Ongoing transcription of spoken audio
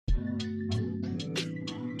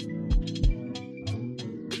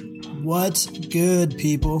What's good,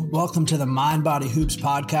 people? Welcome to the Mind Body Hoops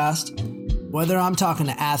podcast. Whether I'm talking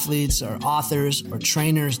to athletes or authors or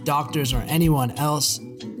trainers, doctors, or anyone else,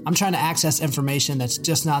 I'm trying to access information that's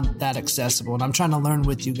just not that accessible, and I'm trying to learn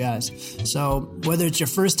with you guys. So whether it's your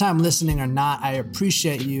first time listening or not, I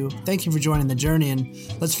appreciate you. Thank you for joining the journey, and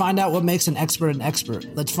let's find out what makes an expert an expert.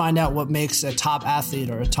 Let's find out what makes a top athlete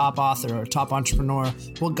or a top author or a top entrepreneur,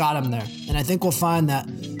 what got them there. And I think we'll find that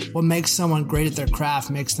what makes someone great at their craft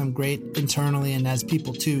makes them great internally and as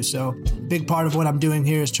people too. So a big part of what I'm doing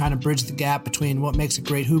here is trying to bridge the gap between what makes a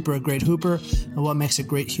great hooper, and what makes a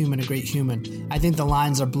great human. I think the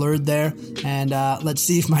lines are blurred there, and let's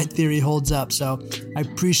see if my theory holds up. So I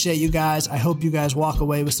appreciate you guys. I hope you guys walk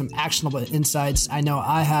away with some actionable insights. I know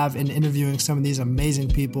I have in interviewing some of these amazing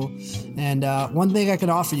people. And one thing I can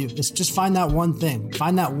offer you is just find that one thing.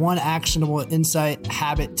 Find that one actionable insight,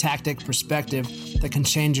 habit, tactic, perspective that can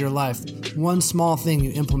change your life. One small thing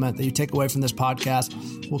you implement that you take away from this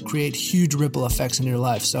podcast will create huge ripple effects in your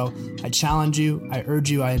life. So I challenge you, I urge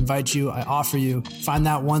you, I invite you, I offer you, find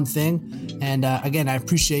that one thing. And again, I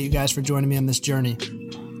appreciate you guys for joining me on this journey.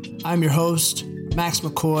 I'm your host, Max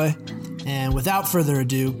McCoy. And without further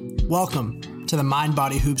ado, welcome to the Mind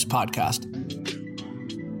Body Hoops podcast.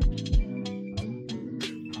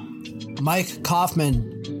 Mike Kaufman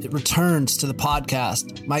returns to the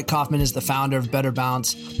podcast. Mike Kaufman is the founder of Better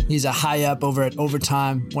Bounce. He's a high up over at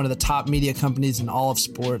Overtime, one of the top media companies in all of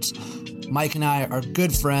sports. Mike and I are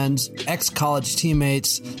good friends, ex-college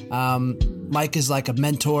teammates. Mike is like a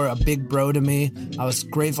mentor, a big bro to me. I was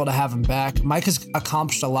grateful to have him back. Mike has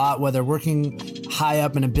accomplished a lot, whether working high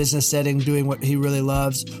up in a business setting, doing what he really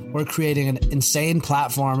loves, or creating an insane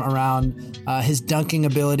platform around his dunking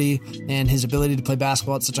ability and his ability to play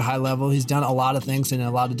basketball at such a high level. He's done a lot of things in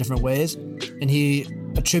a lot of different ways, and he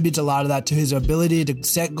attributes a lot of that to his ability to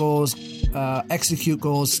set goals, execute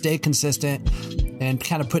goals, stay consistent, and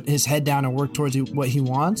kind of put his head down and work towards what he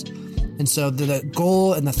wants. And so the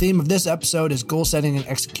goal and the theme of this episode is goal setting and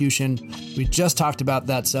execution. We just talked about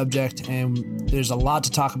that subject, and there's a lot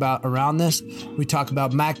to talk about around this. We talk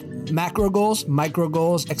about macro goals, micro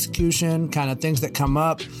goals, execution, kind of things that come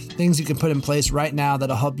up, things you can put in place right now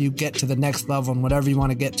that'll help you get to the next level and whatever you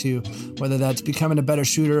want to get to, whether that's becoming a better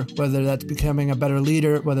shooter, whether that's becoming a better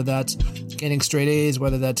leader, whether that's getting straight A's,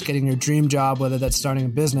 whether that's getting your dream job, whether that's starting a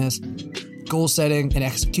business. Goal setting and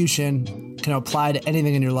execution can apply to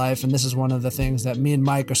anything in your life, and this is one of the things that me and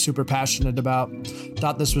Mike are super passionate about.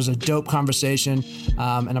 Thought this was a dope conversation,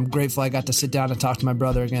 and I'm grateful I got to sit down and talk to my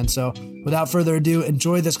brother again. So without further ado,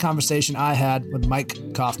 enjoy this conversation I had with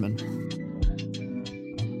Mike Kaufman.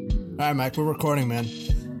 All right, Mike, we're recording, man.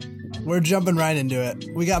 We're jumping right into it.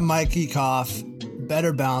 We got Mikey Koff,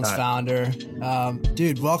 Better Bounce founder.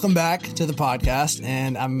 Dude, welcome back to the podcast,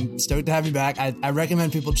 and I'm stoked to have you back. I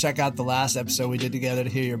recommend people check out the last episode we did together to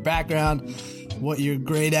hear your background, what you're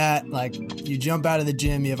great at. Like, you jump out of the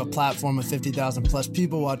gym, you have a platform with 50,000 plus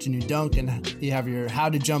people watching you dunk, and you have your How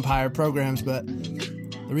to Jump Higher programs. But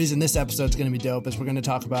the reason this episode's going to be dope is we're going to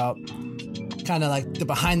talk about kind of like the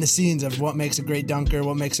behind the scenes of what makes a great dunker,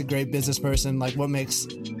 what makes a great business person, like what makes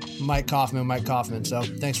Mike Kaufman. So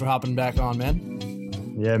thanks for hopping back on, man.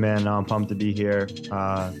 Yeah, man, I'm pumped to be here.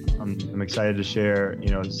 I'm excited to share,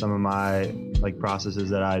 some of my like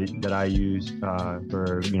processes that I use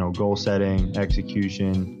for, goal setting,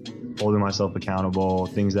 execution, holding myself accountable,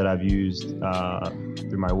 things that I've used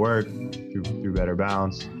through my work, through Better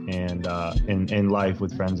Bounce, and in life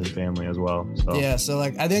with friends and family as well. So yeah, so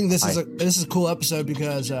like I think this is a cool episode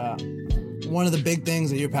because one of the big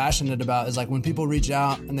things that you're passionate about is like when people reach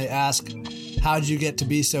out and they ask, how'd you get to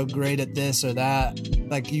be so great at this or that?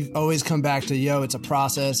 Like, you always come back to, it's a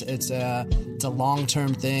process. It's a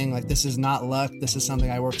long-term thing. Like, this is not luck. This is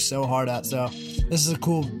something I worked so hard at. So this is a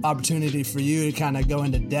cool opportunity for you to kind of go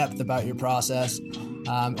into depth about your process.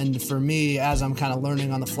 And for me, as I'm kind of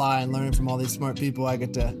learning on the fly and learning from all these smart people, I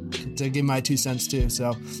get to give my 2 cents too.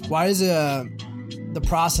 So why is the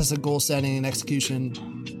process of goal setting and execution,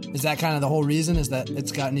 is that kind of the whole reason, is that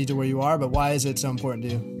it's gotten you to where you are, but why is it so important to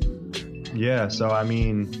you? Yeah, so I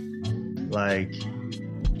mean, like,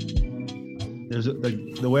 there's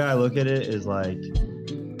the way I look at it is like,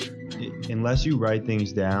 unless you write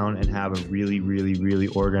things down and have a really, really, really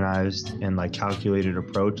organized and like calculated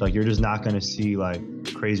approach, like you're just not going to see like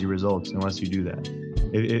crazy results unless you do that.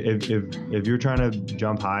 If you're trying to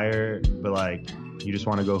jump higher, but like you just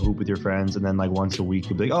want to go hoop with your friends and then like once a week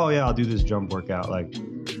you'll be like, oh yeah, I'll do this jump workout, like,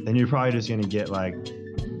 then you're probably just going to get like,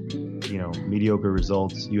 mediocre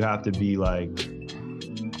results. You have to be like,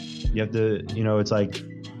 it's like,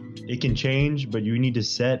 it can change, but you need to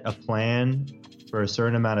set a plan for a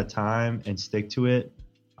certain amount of time and stick to it.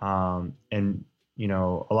 And, you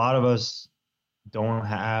know, a lot of us don't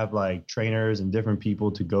have like trainers and different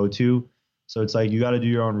people to go to. So it's like you got to do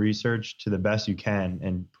your own research to the best you can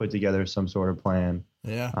and put together some sort of plan.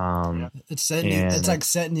 Yeah. It's And like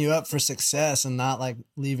setting you up for success and not like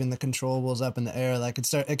leaving the controllables up in the air. Like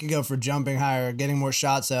it could go for jumping higher, getting more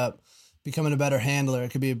shots up, becoming a better handler. It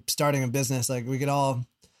could be starting a business. Like we could all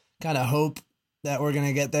kind of hope that we're going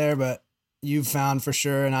to get there, but you've found for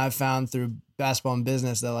sure. And I've found through basketball and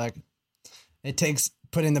business that like it takes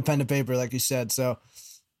putting the pen to paper, like you said. So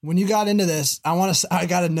when you got into this, I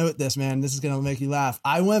got to note this, man. This is going to make you laugh.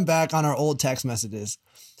 I went back on our old text messages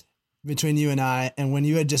between you and I, and when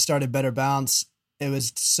you had just started Better Bounce, it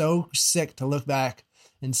was so sick to look back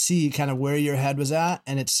and see kind of where your head was at.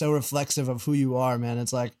 And it's so reflexive of who you are, man.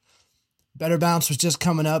 It's like Better Bounce was just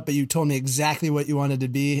coming up, but you told me exactly what you wanted to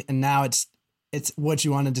be. And now it's what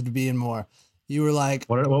you wanted it to be and more. You were like,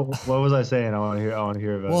 what was I saying? I want to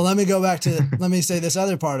hear about well, let me go back to, let me say this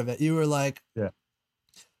other part of it. You were like, yeah,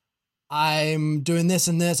 I'm doing this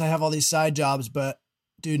and this. I have all these side jobs, but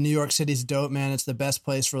dude, New York City's dope, man. It's the best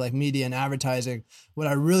place for like media and advertising. What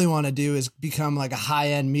I really want to do is become like a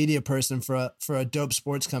high-end media person for a dope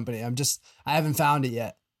sports company. I haven't found it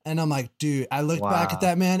yet. And I'm like, dude, I looked back at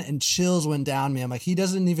that, man, and chills went down me. I'm like, he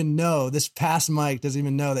doesn't even know, this past Mike doesn't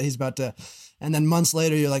even know that he's about to. And then months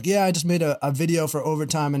later, you're like, yeah, I just made a video for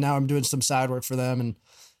Overtime and now I'm doing some side work for them.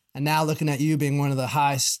 And now looking at you being one of the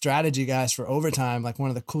high strategy guys for Overtime, like one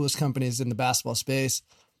of the coolest companies in the basketball space,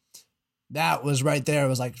 that was right there. It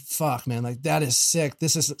was like, fuck, man, like that is sick.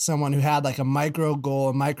 This is someone who had like a micro goal,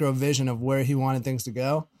 a micro vision of where he wanted things to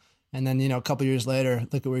go. And then, you know, a couple years later,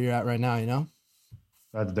 look at where you're at right now, you know?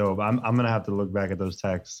 That's dope. I'm going to have to look back at those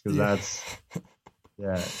texts because that's,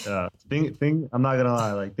 I'm not going to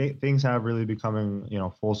lie. Like things have really becoming, you know,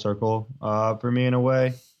 full circle for me in a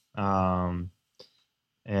way. And,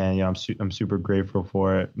 you know, I'm super grateful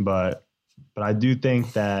for it. But I do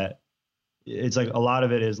think that it's like a lot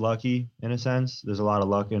of it is lucky in a sense. There's a lot of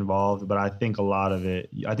luck involved, but I think a lot of it,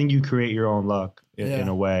 I think you create your own luck in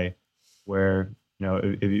a way where, you know,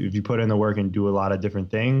 if you put in the work and do a lot of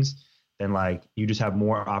different things, then like you just have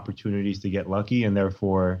more opportunities to get lucky, and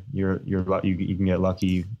therefore you can get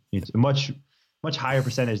lucky. It's a much higher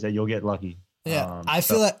percentage that you'll get lucky. Yeah, I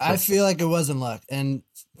feel like it wasn't luck, and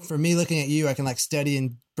for me looking at you, I can like study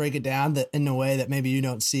and break it down in a way that maybe you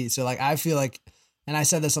don't see. So like I feel like, and I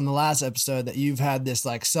said this on the last episode, that you've had this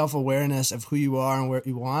like self-awareness of who you are and where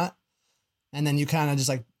you want, and then you kind of just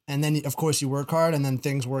like, and then of course you work hard, and then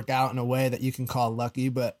things work out in a way that you can call lucky,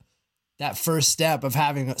 but that first step of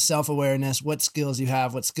having self-awareness, what skills you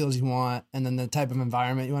have, what skills you want, and then the type of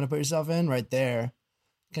environment you want to put yourself in right there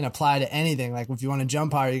can apply to anything. Like if you want to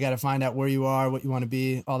jump higher, you got to find out where you are, what you want to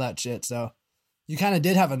be, all that shit. So you kind of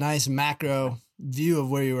did have a nice macro view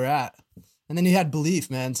of where you were at. And then you had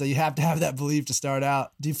belief, man. So you have to have that belief to start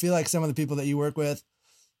out. Do you feel like some of the people that you work with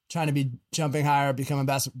trying to be jumping higher, becoming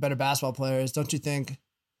better basketball players, don't you think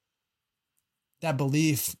that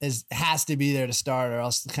belief has to be there to start, or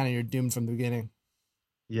else kind of you're doomed from the beginning?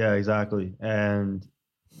 Yeah, exactly. And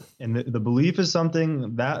the belief is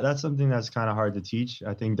something that's something that's kind of hard to teach.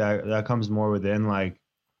 I think that comes more within. Like,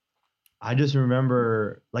 I just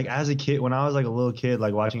remember like as a kid, when I was like a little kid,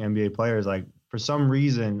 like watching NBA players, like for some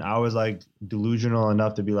reason I was like delusional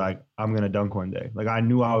enough to be like, I'm going to dunk one day. Like I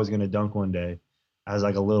knew I was going to dunk one day as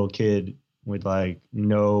like a little kid with like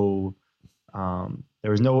no,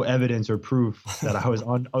 there was no evidence or proof that I was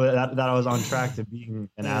on that I was on track to being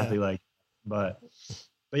an athlete. Like, but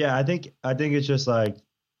yeah, I think it's just like,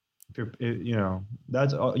 if you're, you know,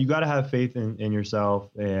 that's all, you got to have faith in yourself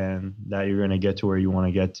and that you're going to get to where you want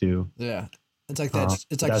to get to. Yeah. It's like that.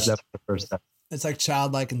 It's like, that's definitely the first step. It's like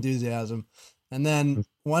childlike enthusiasm. And then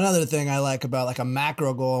one other thing I like about like a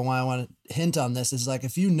macro goal, and why I want to hint on this, is like,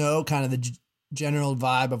 if you know kind of the general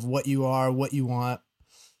vibe of what you are, what you want,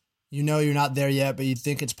 you know, you're not there yet, but you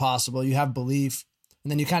think it's possible, you have belief,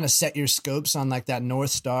 and then you kind of set your scopes on like that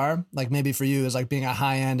North Star. Like maybe for you, it was like being a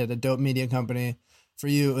high end at a dope media company. For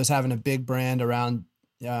you, it was having a big brand around,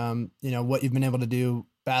 you know, what you've been able to do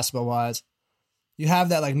basketball wise. You have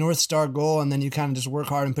that like North Star goal, and then you kind of just work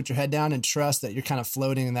hard and put your head down and trust that you're kind of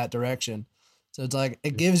floating in that direction. So it's like,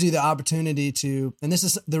 it gives you the opportunity to, and this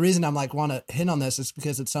is the reason I'm like, want to hint on this, is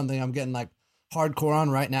because it's something I'm getting like hardcore on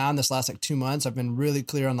right now. In this last like 2 months, I've been really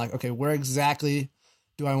clear on like, okay, where exactly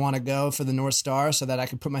do I want to go for the North Star, so that I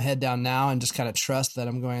can put my head down now and just kind of trust that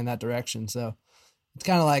I'm going in that direction. So it's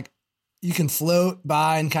kind of like you can float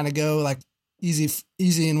by and kind of go like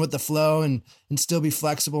easy and with the flow and still be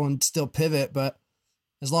flexible and still pivot. But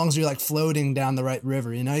as long as you're like floating down the right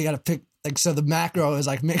river, you know, you got to like, so the macro is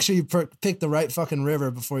like, make sure you pick the right fucking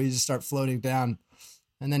river before you just start floating down.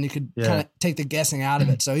 And then you could kind of take the guessing out of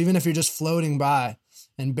it. So even if you're just floating by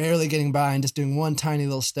and barely getting by and just doing one tiny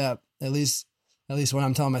little step, at least what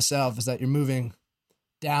I'm telling myself is that you're moving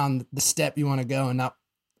down the step you want to go and not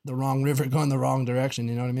the wrong river going the wrong direction.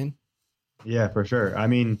 You know what I mean? Yeah, for sure. I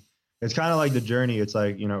mean, it's kind of like the journey. It's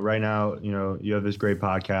like, you know, right now, you know, you have this great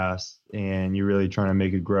podcast and you're really trying to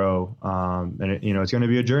make it grow. And it, you know, it's going to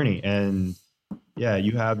be a journey. And yeah,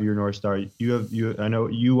 you have your North Star. I know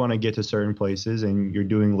you want to get to certain places and you're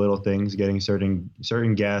doing little things, getting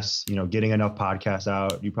certain guests, you know, getting enough podcasts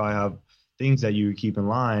out. You probably have things that you keep in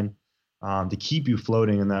line to keep you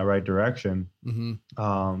floating in that right direction.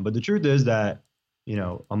 Mm-hmm. But the truth is that, you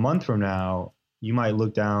know, a month from now, you might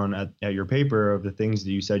look down at your paper of the things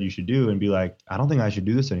that you said you should do and be like, I don't think I should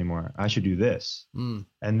do this anymore. I should do this.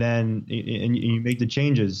 And then you make the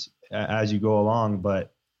changes as you go along.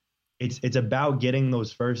 But it's about getting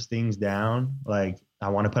those first things down. Like, I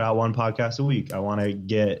want to put out one podcast a week. I want to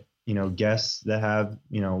get, you know, guests that have,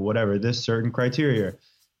 you know, whatever, this certain criteria.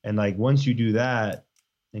 And like, once you do that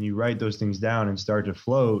and you write those things down and start to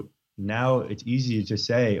float, now it's easy to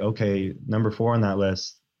say, okay, number 4 on that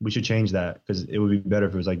list, we should change that because it would be better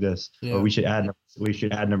if it was like this, or we should add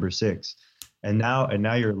number 6. And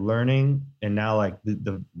now you're learning, and now like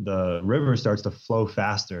the river starts to flow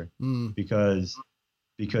faster because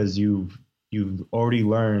you've already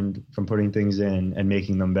learned from putting things in and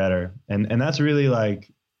making them better. And that's really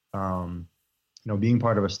like, you know, being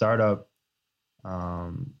part of a startup,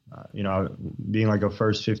 you know, being like a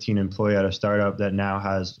first 15 employee at a startup that now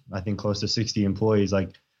has, I think, close to 60 employees. Like,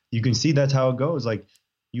 you can see that's how it goes. Like,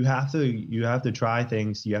 you have to try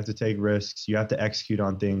things, you have to take risks, you have to execute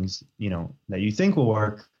on things, you know, that you think will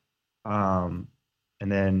work. And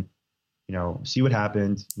then, you know, see what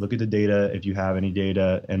happens, look at the data if you have any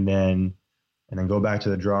data, and then go back to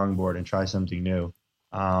the drawing board and try something new.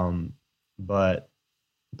 But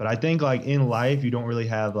I think like in life, you don't really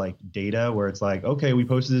have like data where it's like, okay, we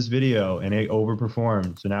posted this video and it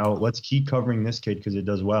overperformed, so now let's keep covering this kid because it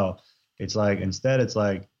does well. It's like, instead, it's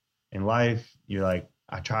like in life, you're like,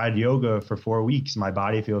 I tried yoga for 4 weeks. My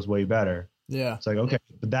body feels way better. Yeah. It's like, okay,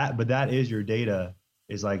 but that is your data,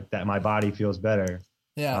 is like that my body feels better.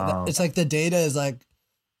 Yeah. It's like the data is like,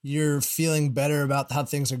 you're feeling better about how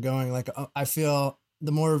things are going. Like, I feel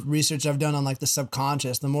the more research I've done on like the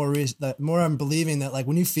subconscious, the more I'm believing that like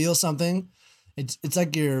when you feel something, it's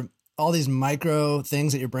like all these micro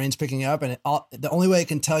things that your brain's picking up, and the only way it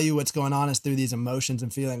can tell you what's going on is through these emotions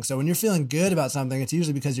and feelings. So when you're feeling good about something, it's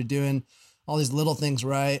usually because you're doing all these little things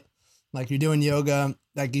right. Like, you're doing yoga,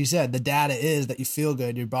 like you said, the data is that you feel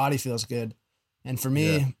good, your body feels good. And for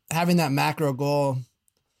me, having that macro goal,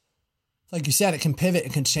 like you said, it can pivot,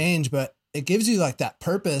 it can change, but it gives you like that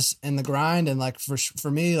purpose in the grind. And like for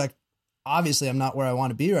me, like, obviously I'm not where I want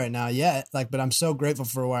to be right now yet, like, but I'm so grateful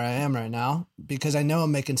for where I am right now because I know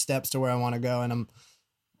I'm making steps to where I want to go,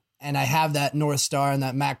 and I have that North Star and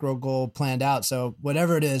that macro goal planned out. So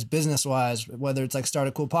whatever it is, business wise, whether it's like start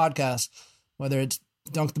a cool podcast, whether it's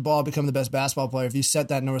dunk the ball, become the best basketball player, if you set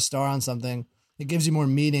that North Star on something, it gives you more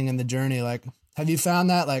meaning in the journey. Like, have you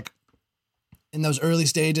found that like in those early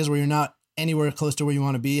stages where you're not anywhere close to where you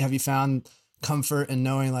want to be, have you found comfort in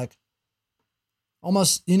knowing like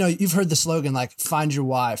almost, you know, you've heard the slogan, like, find your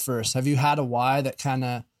why first. Have you had a why that kind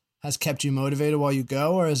of has kept you motivated while you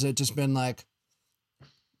go, or has it just been like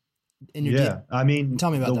in your I mean,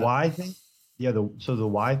 tell me about the why thing. Yeah. So the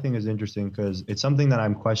why thing is interesting because it's something that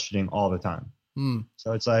I'm questioning all the time.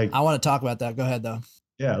 So it's like, I want to talk about that. Go ahead though.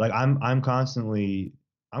 Yeah. Like I'm constantly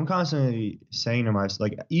saying to myself,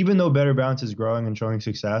 like, even though Better Bounce is growing and showing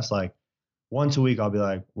success, like once a week, I'll be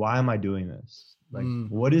like, why am I doing this? Like,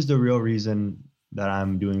 what is the real reason that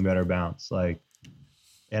I'm doing Better Bounce? Like,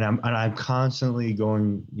 and I'm constantly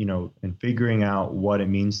going, you know, and figuring out what it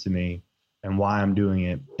means to me and why I'm doing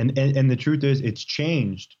it. And the truth is, it's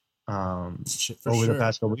changed over the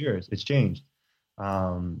past couple of years. It's changed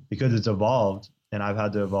because it's evolved, and I've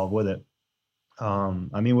had to evolve with it.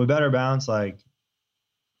 I mean, with Better Bounce, like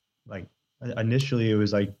initially it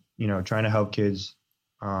was like, you know, trying to help kids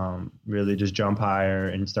really just jump higher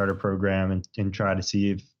and start a program and try to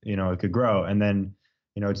see if, you know, it could grow. And then,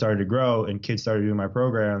 you know, it started to grow and kids started doing my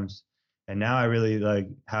programs. And now I really like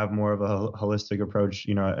have more of a holistic approach,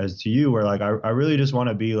 you know, as to you, where like, I really just want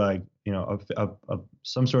to be like, you know,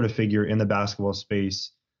 some sort of figure in the basketball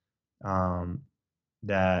space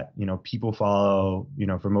that, you know, people follow, you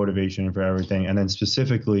know, for motivation and for everything. And then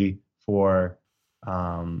specifically for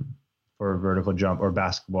vertical jump or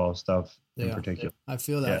basketball stuff in particular. I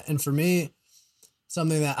feel that. Yeah. And for me,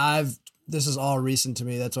 something that this is all recent to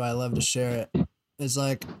me. That's why I love to share it. It's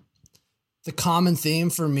like the common theme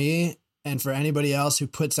for me and for anybody else who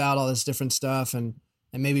puts out all this different stuff and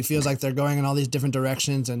maybe feels like they're going in all these different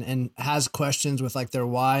directions and has questions with like their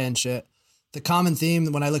why and shit. The common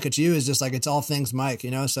theme when I look at you is just like, it's all things Mike,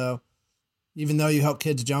 you know? So even though you help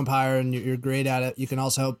kids jump higher and you're great at it, you can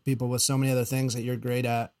also help people with so many other things that you're great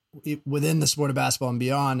at within the sport of basketball and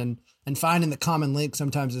beyond. And finding the common link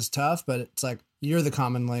sometimes is tough, but it's like, you're the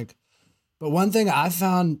common link. But one thing I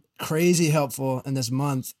found crazy helpful in this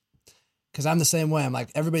month, because I'm the same way. I'm like,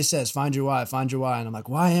 everybody says, find your why. And I'm like,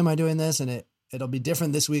 why am I doing this? And it'll be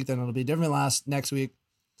different this week than it'll be different next week.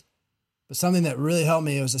 But something that really helped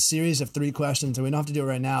me, it was a series of 3 questions, and we don't have to do it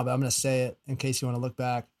right now, but I'm going to say it in case you want to look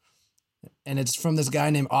back. And it's from this guy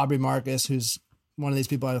named Aubrey Marcus, who's one of these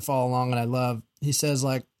people I follow along and I love. He says,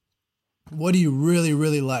 like, what do you really,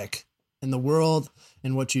 really like in the world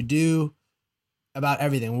and what you do about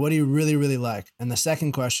everything? What do you really, really like? And the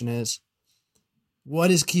second question is,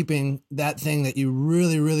 what is keeping that thing that you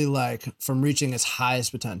really, really like from reaching its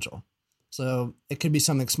highest potential? So it could be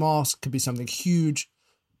something small, it could be something huge.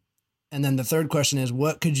 And then the third question is,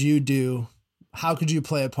 what could you do? How could you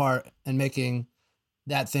play a part in making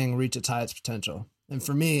that thing reach its highest potential? And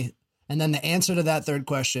for me, and then the answer to that third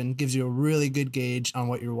question gives you a really good gauge on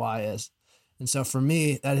what your why is. And so for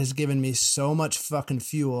me, that has given me so much fucking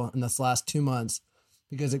fuel in this last 2 months,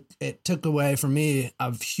 because it took away from me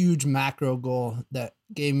a huge macro goal that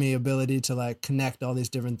gave me ability to like connect all these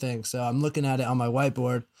different things. So I'm looking at it on my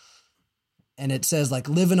whiteboard and it says like,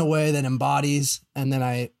 live in a way that embodies. And then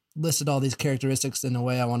I listed all these characteristics in a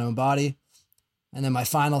way I want to embody. And then my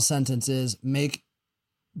final sentence is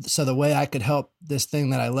so the way I could help this thing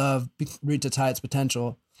that I love reach its highest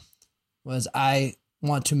potential was I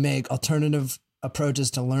want to make alternative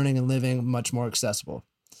approaches to learning and living much more accessible.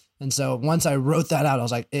 And so once I wrote that out, I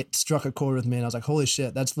was like, it struck a chord with me. And I was like, holy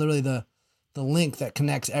shit, that's literally the link that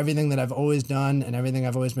connects everything that I've always done and everything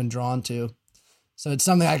I've always been drawn to. So it's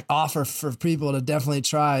something I offer for people to definitely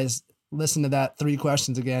try, is listen to that 3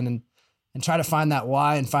 questions again and try to find that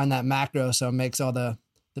why and find that macro. So it makes all the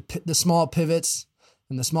small pivots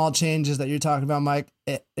and the small changes that you're talking about, Mike,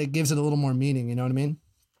 it gives it a little more meaning. You know what I mean?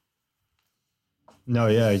 No,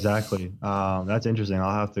 yeah, exactly. That's interesting.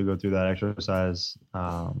 I'll have to go through that exercise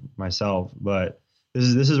myself. But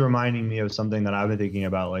this is reminding me of something that I've been thinking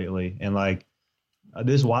about lately. And like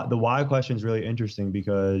the why question is really interesting,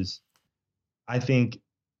 because I think,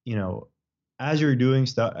 you know, as you're doing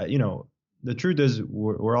stuff, you know, the truth is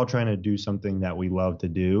we're all trying to do something that we love to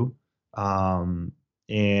do. And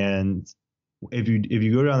if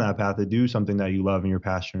you go down that path to do something that you love and you're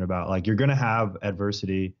passionate about, like, you're going to have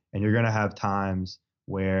adversity and you're going to have times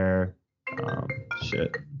where,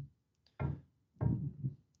 shit.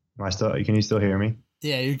 Can you still hear me?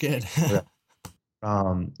 Yeah, you're good. Okay.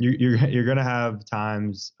 You're going to have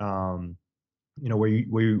times, you know, where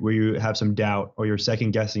you have some doubt, or you're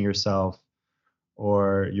second guessing yourself,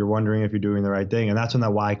 or you're wondering if you're doing the right thing. And that's when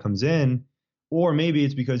that why comes in. Or maybe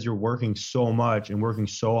it's because you're working so much and working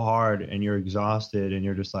so hard and you're exhausted and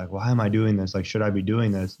you're just like, why am I doing this? Like, should I be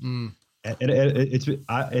doing this?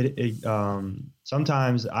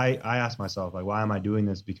 Sometimes I ask myself, like, why am I doing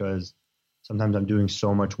this? Because sometimes I'm doing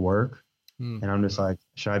so much work and I'm just like,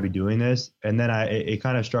 should I be doing this? And then it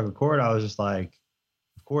kind of struck a chord. I was just like,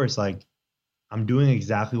 of course, like, I'm doing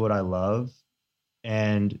exactly what I love,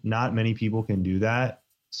 and not many people can do that.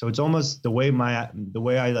 So it's almost the way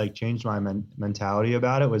I like changed my mentality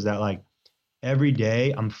about it was that, like, every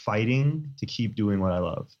day I'm fighting to keep doing what I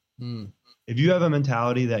love. If you have a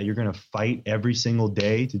mentality that you're going to fight every single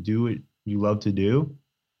day to do what you love to do,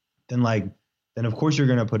 then of course you're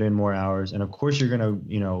going to put in more hours, and of course you're going to,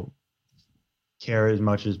 you know, care as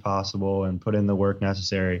much as possible and put in the work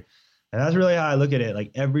necessary. And that's really how I look at it.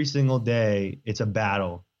 Like, every single day it's a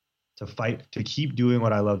battle to fight to keep doing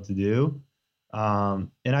what I love to do. And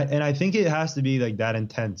I think it has to be like that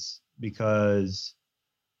intense, because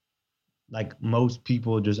like most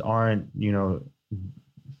people just aren't, you know,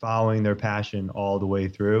 following their passion all the way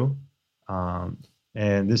through.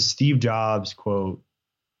 And this Steve Jobs quote,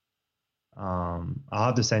 I'll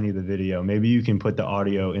have to send you the video. Maybe you can put the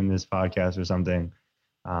audio in this podcast or something.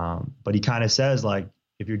 But he kind of says, like,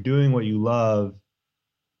 if you're doing what you love,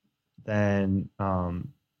 then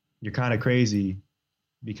you're kind of crazy,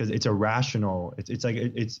 because it's irrational. It's like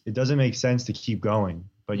it doesn't make sense to keep going,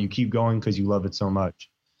 but you keep going because you love it so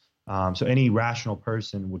much. So any rational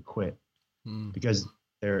person would quit because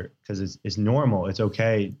it's normal. It's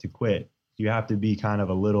okay to quit. You have to be kind of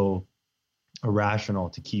a little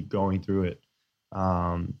irrational to keep going through it.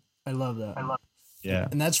 I love that. Yeah.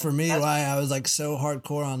 And that's for me why I was like so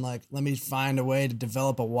hardcore on like, let me find a way to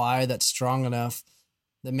develop a why that's strong enough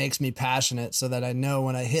that makes me passionate so that I know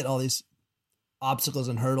when I hit all these obstacles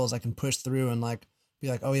and hurdles, I can push through and like be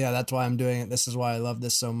like, oh yeah, that's why I'm doing it. This is why I love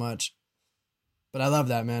this so much. But I love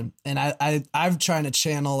that, man. And I'm trying to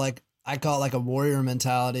channel, like, I call it like a warrior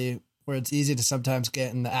mentality where it's easy to sometimes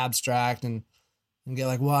get in the abstract and get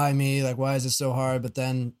like, why me? Like, why is this so hard? But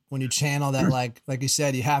then when you channel that, like you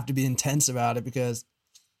said, you have to be intense about it because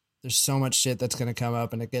there's so much shit that's going to come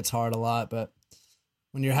up and it gets hard a lot. But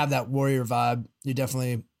when you have that warrior vibe, you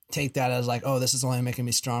definitely take that as like, oh, this is only making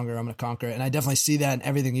me stronger. I'm going to conquer it. And I definitely see that in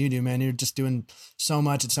everything you do, man. You're just doing so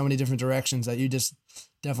much in so many different directions that you just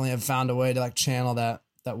definitely have found a way to like channel that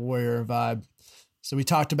warrior vibe. So we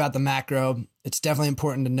talked about the macro. It's definitely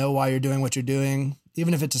important to know why you're doing what you're doing.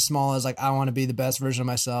 Even if it's as small as like, I want to be the best version of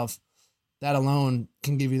myself, that alone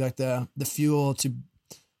can give you like the fuel to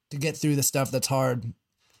get through the stuff that's hard.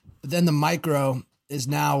 But then the micro is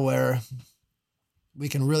now where we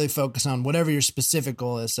can really focus on whatever your specific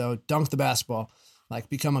goal is. So dunk the basketball, like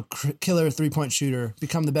become a killer 3-point shooter,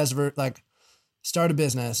 become the best, like start a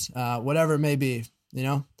business, whatever it may be, you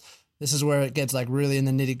know, this is where it gets like really in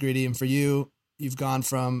the nitty gritty. And for you, you've gone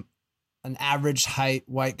from an average height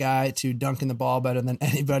white guy to dunking the ball better than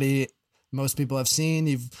anybody most people have seen.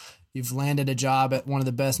 You've landed a job at one of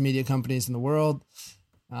the best media companies in the world.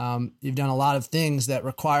 You've done a lot of things that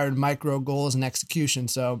required micro goals and execution.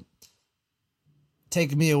 So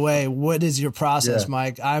take me away. What is your process,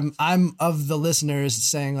 Mike? I'm of the listeners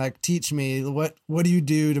saying like, teach me what do you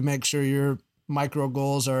do to make sure your micro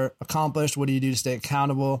goals are accomplished? What do you do to stay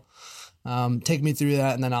accountable? Take me through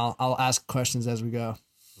that, and then I'll ask questions as we go.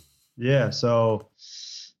 Yeah. So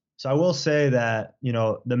I will say that, you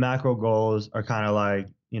know, the macro goals are kind of like,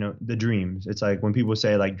 you know, the dreams. It's like when people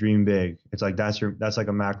say like dream big, it's like that's like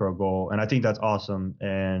a macro goal. And I think that's awesome.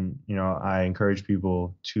 And, you know, I encourage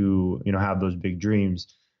people to, you know, have those big dreams.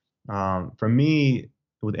 For me,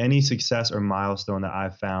 with any success or milestone that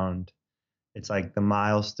I've found, it's like the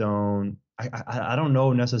milestone. I don't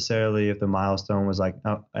know necessarily if the milestone was like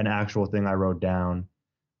an actual thing I wrote down,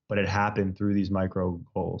 but it happened through these micro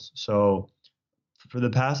goals. So for the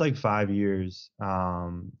past like 5 years,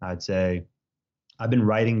 I'd say I've been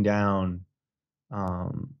writing down,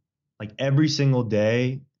 like every single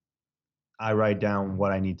day, I write down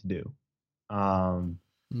what I need to do.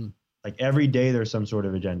 Like every day there's some sort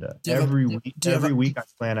of agenda. Every week I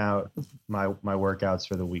plan out my workouts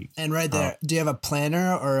for the week. And right there, do you have a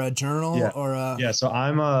planner or a journal Yeah, so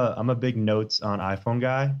I'm a big notes on iPhone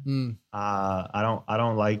guy. I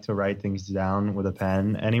don't like to write things down with a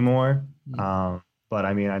pen anymore. But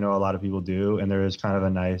I mean, I know a lot of people do, and there is kind of a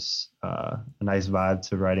nice vibe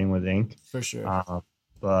to writing with ink. For sure.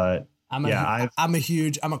 But I'm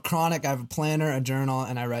a chronic. I have a planner, a journal,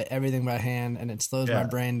 and I write everything by hand, and it slows my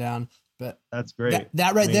brain down. But that's great.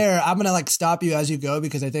 That right there, I'm gonna like stop you as you go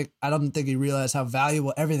because I don't think you realize how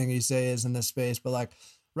valuable everything you say is in this space. But like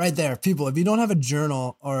right there, people, if you don't have a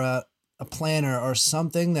journal or a planner or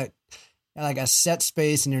something that like a set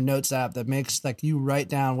space in your notes app that makes like you write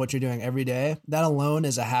down what you're doing every day, that alone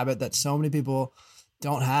is a habit that so many people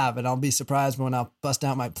don't have. And I'll be surprised when I'll bust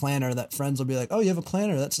out my planner that friends will be like, oh, you have a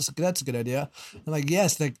planner. That's a good idea. I'm like,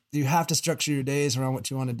 yes, like you have to structure your days around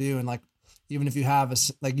what you want to do. And like, even if you have a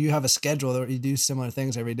schedule that you do similar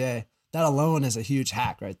things every day, that alone is a huge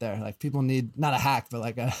hack right there. Like people need not a hack, but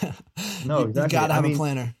like no, exactly. You gotta have a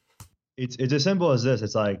planner. It's as simple as this.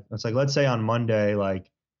 It's like, let's say on Monday,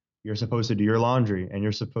 like you're supposed to do your laundry and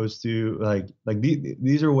you're supposed to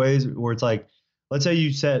these are ways where it's like, let's say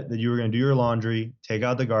you said that you were going to do your laundry, take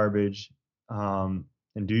out the garbage, and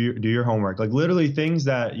do your homework. Like literally things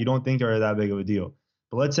that you don't think are that big of a deal.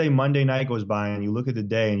 But let's say Monday night goes by and you look at the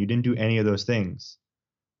day and you didn't do any of those things.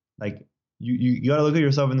 Like you got to look at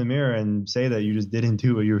yourself in the mirror and say that you just didn't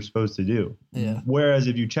do what you were supposed to do. Yeah. Whereas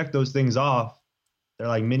if you check those things off, they're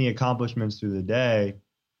like mini accomplishments through the day,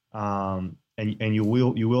 and you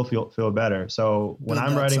will feel better. So when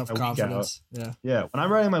I'm writing my week out, when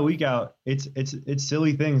I'm writing my week out, it's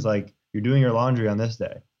silly things like you're doing your laundry on this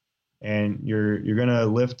day, and you're gonna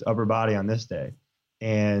lift upper body on this day,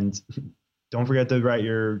 and don't forget to write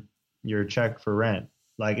your check for rent.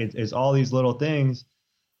 Like it's all these little things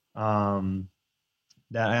that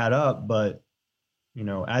add up. But you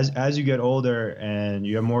know, as you get older and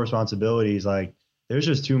you have more responsibilities, like there's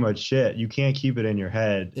just too much shit. You can't keep it in your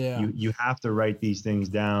head. Yeah. You have to write these things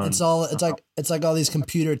down. It's like all these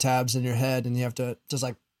computer tabs in your head, and you have to just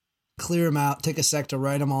like clear them out, take a sec to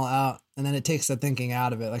write them all out. And then it takes the thinking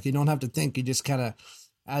out of it. Like you don't have to think. You just kind of,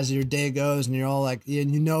 as your day goes and you're all like, you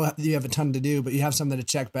know, you have a ton to do, but you have something to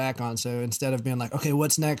check back on. So instead of being like, okay,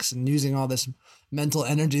 what's next, and using all this mental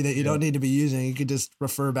energy that you don't need to be using, you could just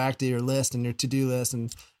refer back to your list and your to-do list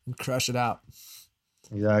and crush it out.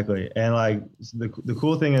 Exactly. And like the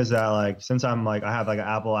cool thing is that like, since I'm like, I have like an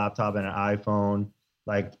Apple laptop and an iPhone,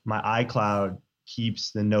 like my iCloud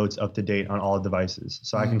keeps the notes up to date on all devices.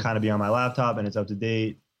 So I can kind of be on my laptop and it's up to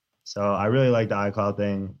date. So I really like the iCloud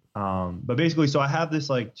thing. But basically, so I have this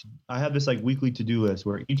like weekly to-do list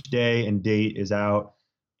where each day and date is out,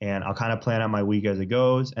 and I'll kind of plan out my week as it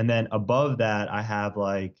goes. And then above that, I have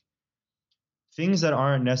like things that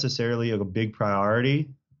aren't necessarily a big priority,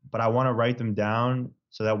 but I want to write them down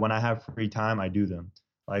so that when I have free time, I do them.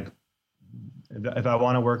 Like if I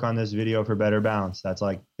want to work on this video for Better Bounce, that's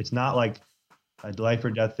like, it's not like a life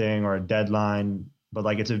or death thing or a deadline, but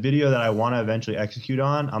like it's a video that I want to eventually execute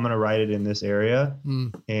on. I'm going to write it in this area.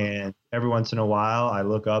 And every once in a while I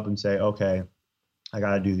look up and say, okay, I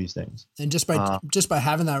got to do these things. And just by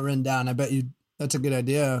having that written down, I bet that's a good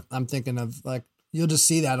idea. I'm thinking of like, you'll just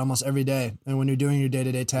see that almost every day. And when you're doing your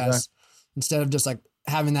day-to-day tasks, instead of just like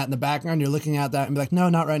having that in the background, you're looking at that and be like, no,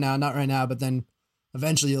 not right now. But then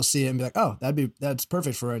eventually you'll see it and be like, oh, that's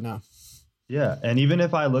perfect for right now. Yeah. And even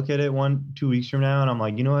if I look at it 1-2 weeks from now and I'm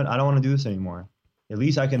like, you know what, I don't want to do this anymore, at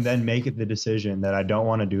least I can then make it the decision that I don't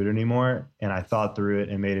want to do it anymore. And I thought through it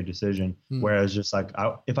and made a decision. Whereas just like,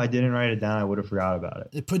 if I didn't write it down, I would have forgot about it.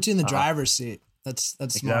 It puts you in the driver's seat. That's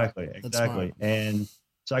smart. Exactly. That's smart. And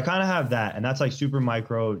so I kind of have that, and that's like super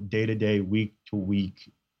micro, day to day, week to week.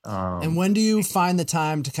 And when do you find the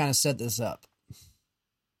time to kind of set this up?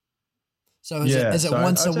 So is it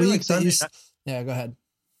once a week that you? Yeah, go ahead.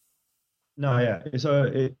 No, yeah.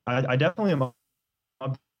 So I definitely am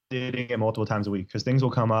updating it multiple times a week because things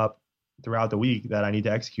will come up throughout the week that I need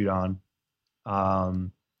to execute on.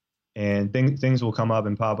 And things will come up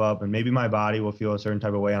and pop up, and maybe my body will feel a certain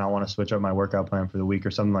type of way and I want to switch up my workout plan for the week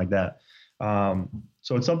or something like that.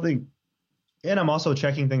 So it's something, and I'm also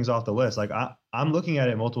checking things off the list. Like I'm looking at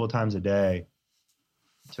it multiple times a day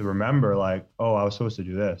to remember like, oh, I was supposed to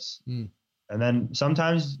do this. And then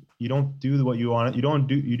sometimes you don't do what you want. You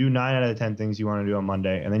do 9 out of 10 things you want to do on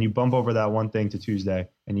Monday. And then you bump over that one thing to Tuesday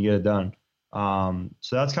and you get it done.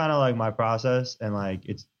 So that's kind of like my process. And like,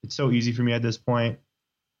 it's so easy for me at this point.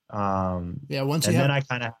 Then I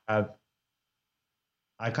kind of have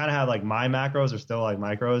like my macros are still like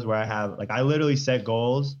micros where I have like, I literally set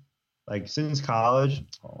goals like since college.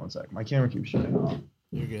 Hold on one sec. My camera keeps shutting off.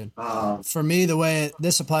 You're good. For me, the way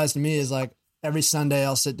this applies to me is like every Sunday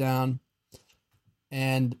I'll sit down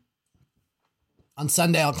and on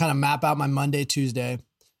Sunday I'll kind of map out my Monday, Tuesday,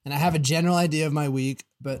 and I have a general idea of my week,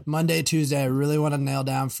 but Monday, Tuesday, I really want to nail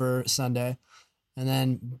down for Sunday. And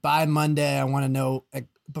then by Monday, I want to know, like,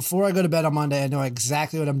 before I go to bed on Monday, I know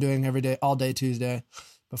exactly what I'm doing every day, all day Tuesday.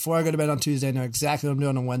 Before I go to bed on Tuesday, I know exactly what I'm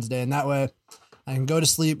doing on Wednesday. And that way I can go to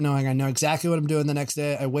sleep knowing I know exactly what I'm doing the next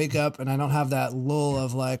day. I wake up and I don't have that lull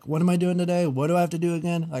of like, what am I doing today? What do I have to do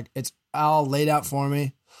again? Like it's all laid out for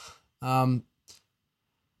me.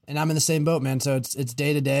 And I'm in the same boat, man. So it's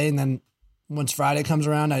day to day. And then once Friday comes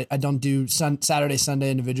around, I don't do Saturday,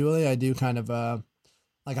 Sunday individually. I do kind of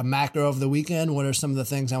like a macro over the weekend. What are some of the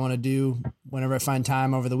things I want to do whenever I find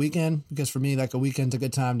time over the weekend? Because for me, like a weekend's a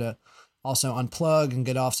good time to also unplug and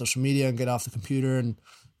get off social media and get off the computer.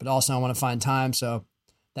 But also I want to find time. So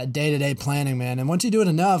that day-to-day planning, man. And once you do it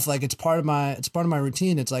enough, like it's part of my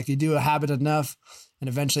routine. It's like you do a habit enough and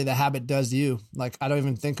eventually the habit does you. Like I don't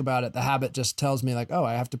even think about it. The habit just tells me like, oh,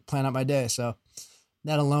 I have to plan out my day. So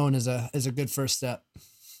that alone is a good first step.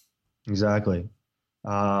 Exactly.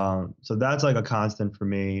 So that's like a constant for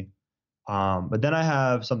me. But then I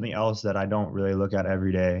have something else that I don't really look at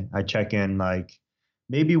every day. I check in like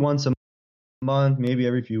maybe once a month, maybe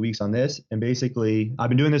every few weeks on this. And basically I've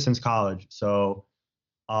been doing this since college. So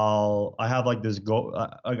I have like this goal.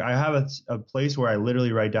 I have a place where I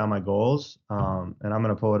literally write down my goals. And I'm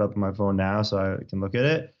going to pull it up on my phone now so I can look at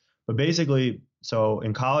it. But basically, so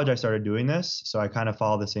in college, I started doing this. So I kind of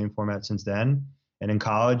follow the same format since then. And in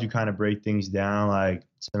college, you kind of break things down like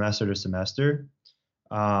semester to semester.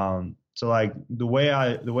 So like the way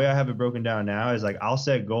I have it broken down now is like I'll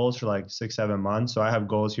set goals for like 6-7 months. So I have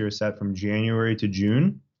goals here set from January to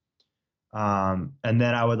June. And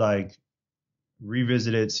then I would like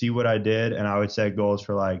revisit it, see what I did, and I would set goals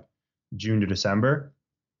for like June to December.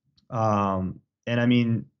 And I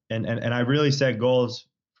mean, and I really set goals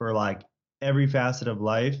for like every facet of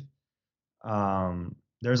life.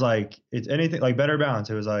 There's like, it's anything like Better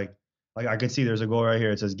Balance. It was like I could see there's a goal right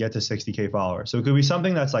here. It says get to 60K followers. So it could be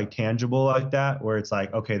something that's like tangible like that, where it's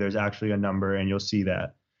like, okay, there's actually a number and you'll see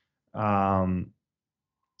that. And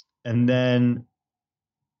And then,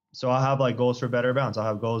 so I'll have like goals for Better Bounce. I'll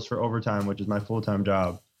have goals for overtime, which is my full-time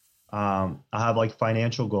job. I'll have like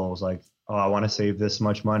financial goals, like, oh, I want to save this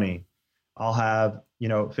much money. I'll have,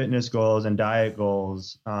 fitness goals and diet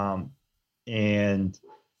goals. And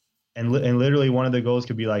literally one of the goals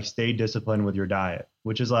could be like, stay disciplined with your diet,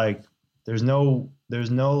 which is like, there's no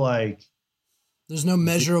like, there's no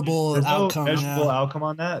measurable outcome. No measurable outcome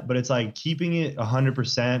on that, but it's like keeping it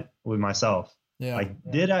 100% with myself. Yeah. Like,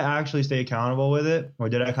 did I actually stay accountable with it, or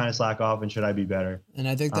did I kind of slack off, and should I be better? And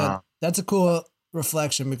I think that's a cool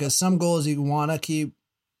reflection, because some goals you want to keep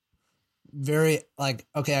very like,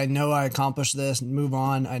 okay, I know I accomplished this and move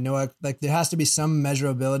on. I know there has to be some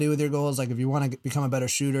measurability with your goals. Like if you want to become a better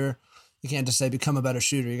shooter, you can't just say become a better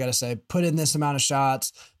shooter. You got to say put in this amount of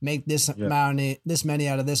shots, make this this many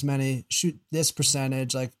out of this many, shoot this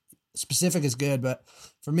percentage. Like specific is good, but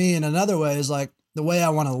for me, in another way, is like the way I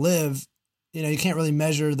want to live. You can't really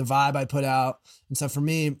measure the vibe I put out. And so for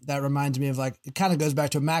me, that reminds me of like, it kind of goes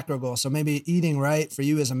back to a macro goal. So maybe eating right for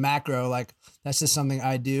you is a macro, like that's just something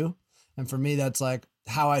I do. And for me, that's like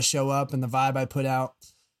how I show up, and the vibe I put out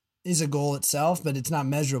is a goal itself, but it's not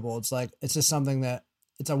measurable. It's like, it's just something that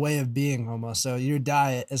it's a way of being almost. So your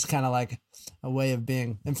diet is kind of like a way of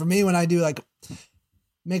being. And for me, when I do like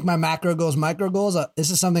make my macro goals, micro goals,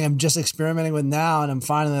 this is something I'm just experimenting with now. And I'm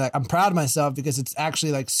finally like, I'm proud of myself because it's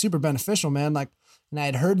actually like super beneficial, man. Like, and I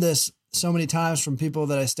had heard this so many times from people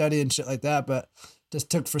that I study and shit like that, but just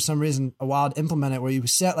took for some reason a while to implement it, where you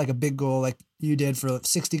set like a big goal, like you did for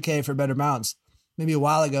 60K for Better Bounce. Maybe a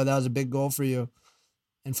while ago, that was a big goal for you.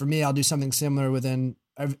 And for me, I'll do something similar within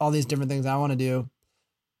all these different things I want to do.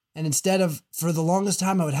 And instead of, for the longest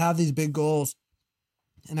time, I would have these big goals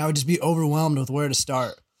and I would just be overwhelmed with where to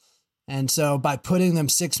start. And so by putting them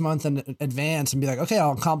 6 months in advance and be like, okay,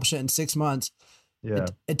 I'll accomplish it in 6 months. Yeah.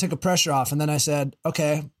 It took a pressure off. And then I said,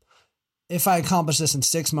 okay, if I accomplish this in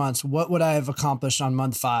 6 months, what would I have accomplished on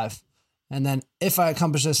month 5? And then if I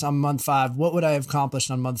accomplish this on month 5, what would I have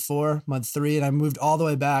accomplished on month 4, month 3? And I moved all the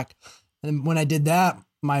way back. And when I did that,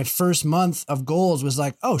 my first month of goals was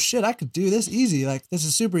like, oh shit, I could do this easy. Like this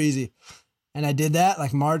is super easy. And I did that.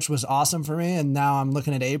 Like March was awesome for me. And now I'm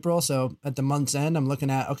looking at April. So at the month's end, I'm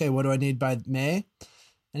looking at, okay, what do I need by May?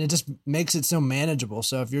 And it just makes it so manageable.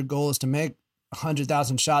 So if your goal is to make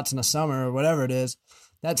 100,000 shots in a summer or whatever it is,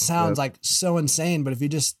 that sounds like so insane. But if you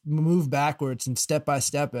just move backwards and step by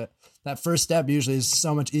step it, that first step usually is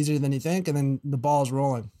so much easier than you think. And then the ball's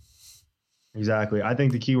rolling. Exactly. I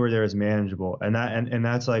think the key word there is manageable. And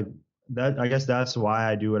that's like that. I guess that's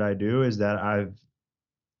why I do what I do, is that I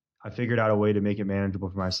figured out a way to make it manageable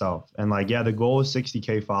for myself. And like, yeah, the goal is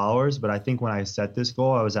 60K followers, but I think when I set this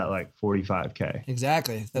goal, I was at like 45K.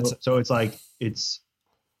 Exactly. So it's like,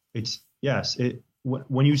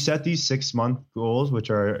 when you set these 6 month goals, which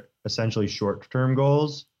are essentially short-term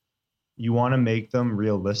goals, you want to make them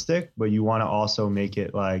realistic, but you want to also make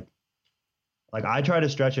it like I try to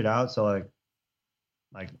stretch it out. So like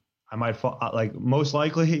I might fall, like most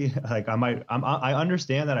likely, like I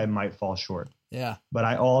understand that I might fall short. Yeah. But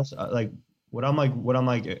I also like, what I'm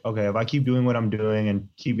like, okay, if I keep doing what I'm doing and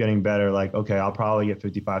keep getting better, like, okay, I'll probably get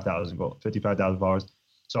 55,000 followers.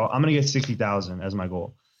 So I'm going to get 60,000 as my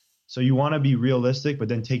goal. So you want to be realistic, but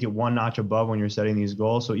then take it one notch above when you're setting these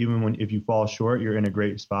goals. So even if you fall short, you're in a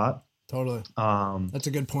great spot. Totally. That's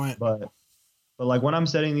a good point. But like when I'm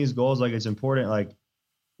setting these goals, like it's important, like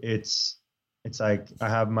it's like I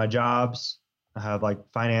have my jobs, I have like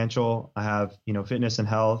financial, I have, fitness and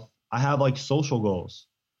health. I have like social goals,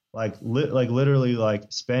 like literally like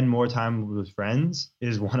spend more time with friends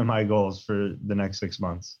is one of my goals for the next 6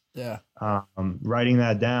 months. Yeah. Writing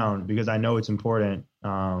that down because I know it's important.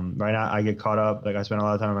 Right now I get caught up. Like I spend a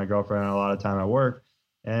lot of time with my girlfriend and a lot of time at work.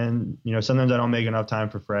 And, sometimes I don't make enough time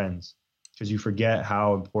for friends because you forget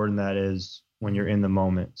how important that is when you're in the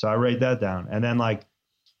moment. So I write that down. And then like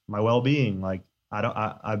my well-being, like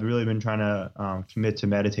I've really been trying to commit to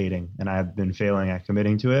meditating, and I've been failing at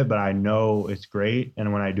committing to it, but I know it's great.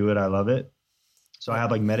 And when I do it, I love it. So I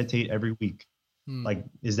have like meditate every week. Like,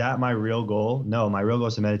 is that my real goal? No, my real goal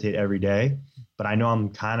is to meditate every day, but I know I'm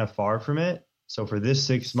kind of far from it. So for this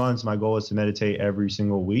 6 months, my goal is to meditate every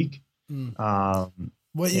single week.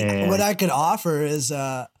 What I could offer is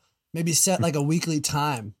maybe set like a weekly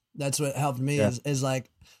time. That's what helped me is like,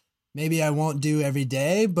 maybe I won't do every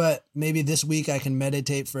day, but maybe this week I can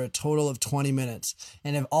meditate for a total of 20 minutes.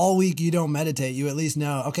 And if all week you don't meditate, you at least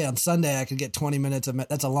know, okay, on Sunday I could get 20 minutes of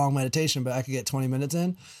that's a long meditation, but I could get 20 minutes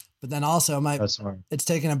in. But then also it's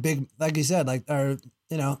taking a big, like you said, like, or,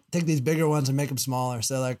 take these bigger ones and make them smaller.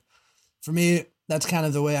 So like for me, that's kind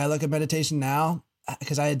of the way I look at meditation now.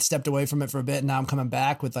 because I had stepped away from it for a bit, and now I'm coming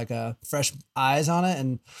back with like a fresh eyes on it.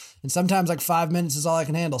 And sometimes like 5 minutes is all I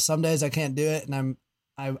can handle. Some days I can't do it, and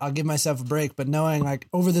I'll give myself a break. But knowing like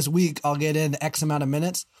over this week I'll get in X amount of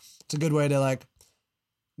minutes, it's a good way to like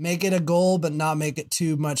make it a goal, but not make it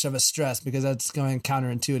too much of a stress, because that's going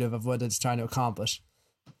counterintuitive of what it's trying to accomplish.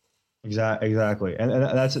 Exactly. And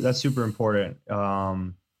that's super important.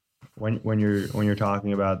 When you're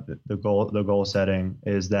talking about the goal setting,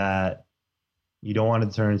 is that you don't want it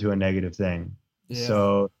to turn into a negative thing. Yeah.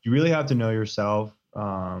 So you really have to know yourself,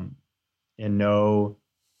 and know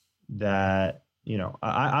that, you know,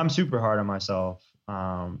 I'm super hard on myself.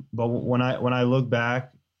 But when I look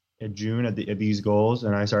back at June at these goals,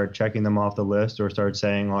 and I started checking them off the list, or start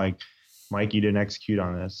saying like, Mike, you didn't execute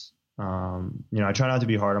on this. You know, I try not to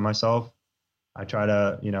be hard on myself. I try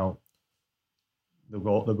to, you know, the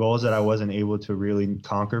goals that I wasn't able to really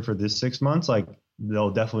conquer for this 6 months, like they'll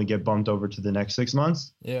definitely get bumped over to the next 6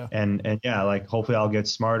 months. Yeah. And yeah, like hopefully I'll get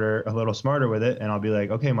a little smarter with it. And I'll be like,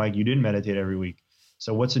 okay, Mike, you didn't meditate every week.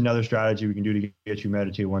 So what's another strategy we can do to get you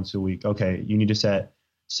meditate once a week? Okay, you need to set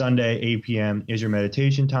Sunday, 8 p.m. is your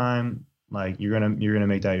meditation time. Like you're going to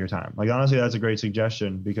make that your time. Like, honestly, that's a great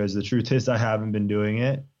suggestion, because the truth is I haven't been doing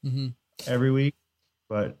it every week.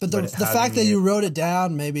 But the fact that you wrote it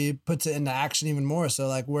down maybe puts it into action even more. So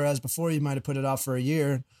like, whereas before you might have put it off for a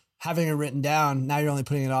year, having it written down, now you're only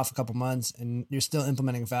putting it off a couple months and you're still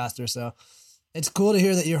implementing faster. So it's cool to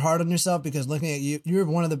hear that you're hard on yourself, because looking at you, you're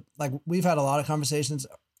one of the, like, we've had a lot of conversations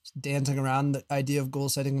dancing around the idea of goal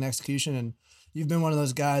setting and execution. And you've been one of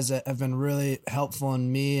those guys that have been really helpful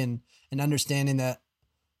in me and understanding that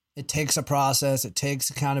it takes a process, it takes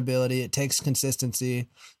accountability, it takes consistency.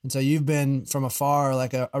 And so you've been from afar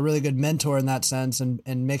like a really good mentor in that sense, and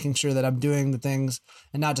making sure that I'm doing the things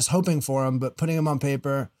and not just hoping for them, but putting them on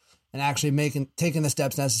paper and actually taking the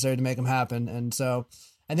steps necessary to make them happen. And so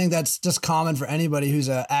I think that's just common for anybody who's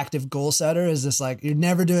an active goal setter, is just like, you're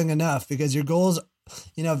never doing enough, because your goals,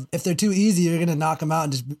 you know, if they're too easy, you're going to knock them out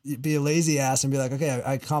and just be a lazy ass and be like, okay,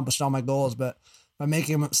 I accomplished all my goals. But by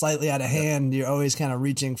making them slightly out of hand, you're always kind of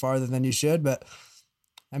reaching farther than you should. But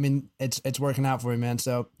I mean, it's working out for you, man.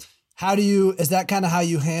 So is that kind of how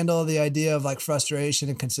you handle the idea of like frustration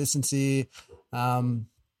and consistency?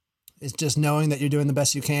 It's just knowing that you're doing the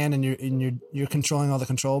best you can, and you're controlling all the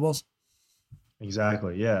controllables.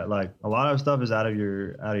 Exactly. Yeah. Like a lot of stuff is out of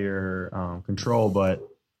your control, but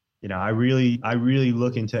you know, I really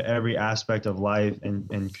look into every aspect of life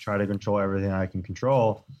and try to control everything I can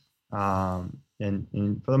control.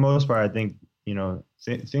 And for the most part, I think, you know,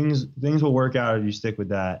 things will work out if you stick with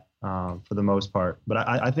that, for the most part. But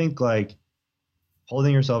I think like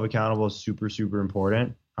holding yourself accountable is super, super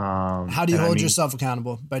important. How do you hold yourself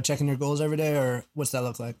accountable? By checking your goals every day, or what's that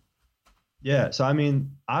look like? Yeah. So, I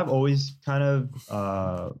mean, I've always kind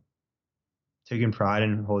of, taken pride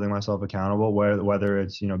in holding myself accountable, whether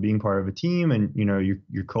it's, you know, being part of a team and, you know,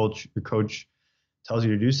 your coach tells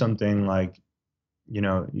you to do something, like, you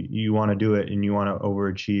know, you want to do it and you want to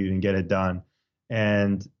overachieve and get it done.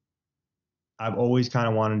 And I've always kind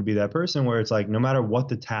of wanted to be that person where it's like, no matter what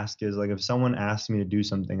the task is, like if someone asks me to do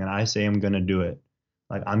something and I say I'm going to do it,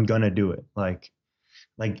 like I'm going to do it. Like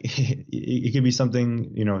it could be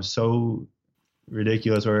something, you know, so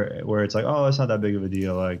ridiculous where it's like, oh, it's not that big of a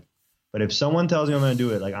deal. Like, but if someone tells me I'm going to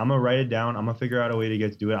do it, like I'm going to write it down. I'm going to figure out a way to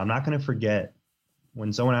get to do it. I'm not going to forget.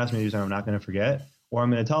 When someone asks me to do something, I'm not going to forget. Or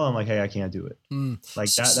I'm going to tell them like, hey, I can't do it. Like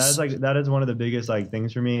that is one of the biggest like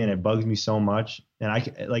things for me. And it bugs me so much. And I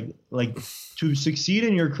like to succeed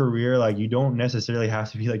in your career, like you don't necessarily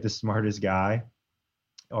have to be like the smartest guy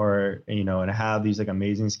or, you know, and have these like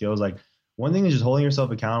amazing skills. Like one thing is just holding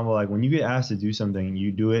yourself accountable. Like when you get asked to do something,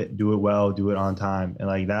 you do it well, do it on time. And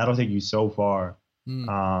like, that'll take you so far.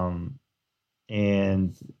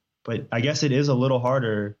 But I guess it is a little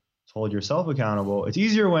harder to hold yourself accountable. It's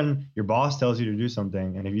easier when your boss tells you to do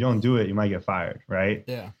something, and if you don't do it, you might get fired, right?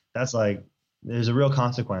 Yeah. That's like, there's a real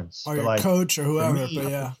consequence. Or your like, coach or whoever, me, but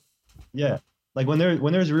yeah. Yeah. Like when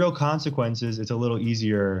there's real consequences, it's a little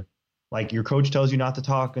easier. Like your coach tells you not to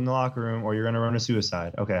talk in the locker room or you're going to run a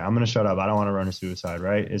suicide. Okay, I'm going to shut up. I don't want to run a suicide,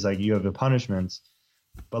 right? It's like you have the punishments.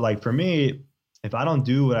 But like for me, if I don't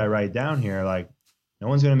do what I write down here, like no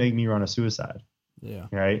one's going to make me run a suicide. Yeah.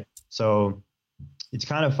 Right. So it's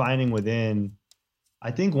kind of finding within.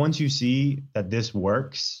 I think once you see that this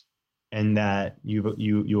works and that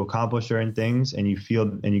you accomplish certain things and you feel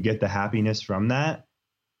and you get the happiness from that,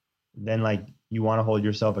 then like you want to hold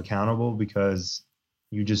yourself accountable because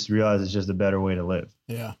you just realize it's just a better way to live.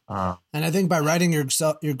 Yeah. And I think by writing your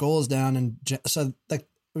goals down, and so like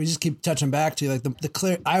we just keep touching back to like the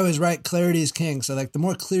clear, I always write clarity is king. So like the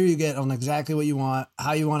more clear you get on exactly what you want,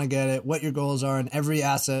 how you want to get it, what your goals are, and every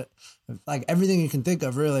asset, like everything you can think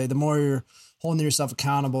of really, the more you're holding yourself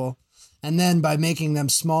accountable. And then by making them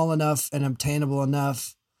small enough and obtainable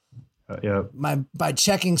enough, by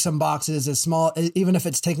checking some boxes as small, even if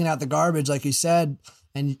it's taking out the garbage, like you said,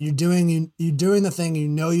 and you're doing the thing you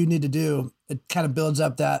know you need to do, it kind of builds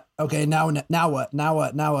up that, okay, now what?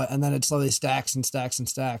 And then it slowly stacks and stacks and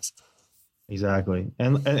stacks. Exactly.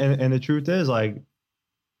 And the truth is, like,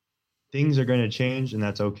 things are going to change, and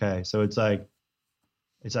that's okay. So it's like,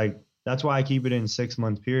 that's why I keep it in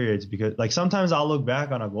 6-month periods, because like sometimes I'll look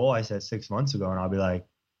back on a goal I set 6 months ago and I'll be like,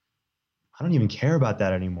 I don't even care about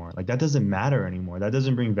that anymore. Like that doesn't matter anymore. That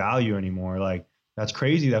doesn't bring value anymore. Like, that's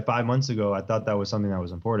crazy that 5 months ago I thought that was something that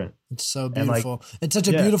was important. It's so beautiful. Like, it's such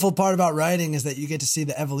a beautiful part about writing is that you get to see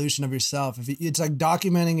the evolution of yourself. It's like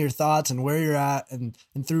documenting your thoughts and where you're at, and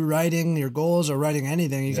through writing your goals or writing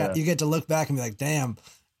anything, you get to look back and be like, damn.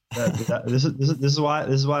 This is why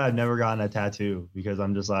I've never gotten a tattoo, because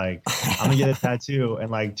I'm just like, I'm gonna get a tattoo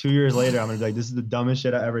and like 2 years later I'm gonna be like, this is the dumbest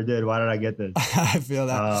shit I ever did. Why did I get this? I feel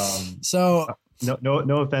that.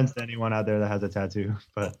 No offense to anyone out there that has a tattoo,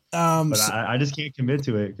 but I just can't commit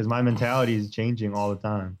to it because my mentality is changing all the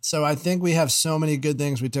time. So I think we have so many good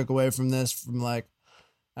things we took away from this, from like,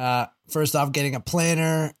 first off, getting a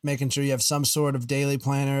planner, making sure you have some sort of daily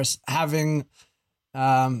planners, having,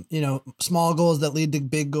 small goals that lead to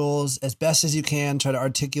big goals as best as you can. Try to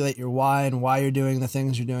articulate your why and why you're doing the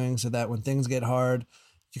things you're doing, so that when things get hard,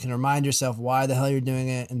 you can remind yourself why the hell you're doing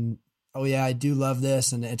it. And, oh yeah, I do love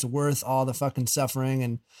this, and it's worth all the fucking suffering,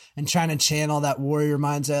 and trying to channel that warrior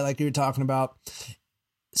mindset like you were talking about.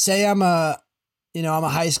 Say I'm a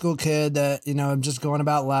high school kid that, I'm just going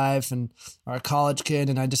about life, or a college kid,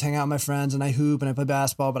 and I just hang out with my friends and I hoop and I play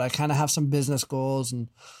basketball, but I kind of have some business goals. And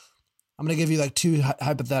I'm going to give you like two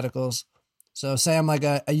hypotheticals. So say I'm like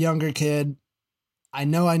a younger kid. I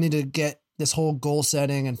know I need to get this whole goal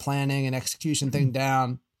setting and planning and execution thing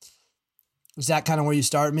down. Is that kind of where you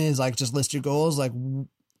start me? Is like, just list your goals, like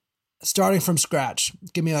starting from scratch.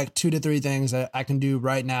 Give me like 2 to 3 things that I can do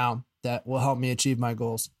right now that will help me achieve my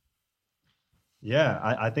goals. Yeah,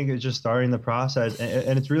 I think it's just starting the process,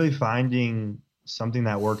 and it's really finding something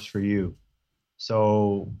that works for you.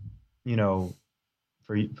 So,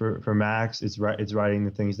 for Max, it's writing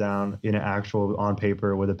the things down in an actual on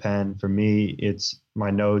paper with a pen. For me, it's my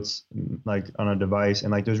notes like on a device,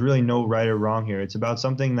 and like there's really no right or wrong here. It's about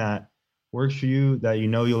something that works for you, that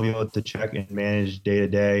you'll be able to check and manage day to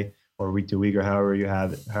day or week to week, or however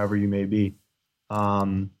you may be.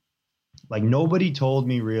 Like nobody told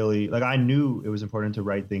me really, like I knew it was important to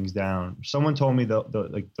write things down. Someone told me the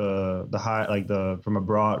high, like from a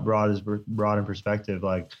broad perspective,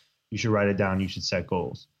 like you should write it down. You should set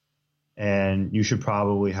goals, and you should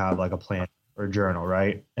probably have like a plan or journal.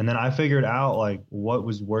 Right. And then I figured out like what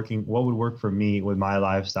would work for me with my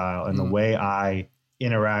lifestyle and the way I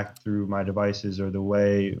interact through my devices, or the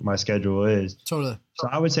way my schedule is. Totally. So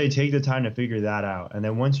I would say take the time to figure that out. And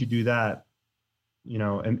then once you do that,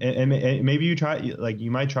 and maybe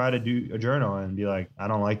you might try to do a journal and be like, I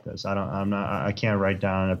don't like this. I can't write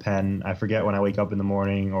down in a pen. I forget when I wake up in the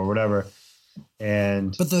morning or whatever.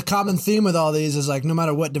 But the common theme with all these is like, no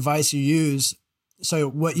matter what device you use. So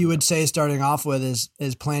what you would say starting off with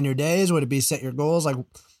is plan your days. Would it be set your goals? Like,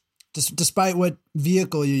 despite what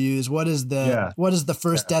vehicle you use, what is the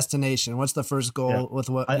first destination? What's the first goal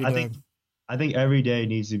with what you're doing? I think every day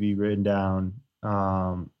needs to be written down.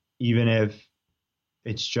 Even if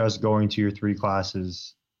it's just going to your 3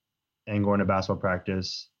 classes and going to basketball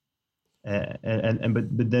practice. But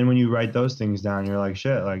then when you write those things down, you're like,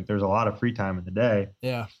 shit, like there's a lot of free time in the day.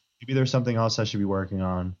 Yeah. Maybe there's something else I should be working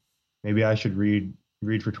on. Maybe I should read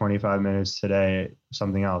for 25 minutes today,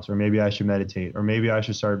 something else, or maybe I should meditate, or maybe I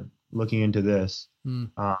should start looking into this. And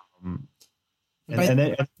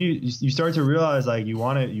then you start to realize like you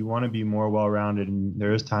want to be more well-rounded, and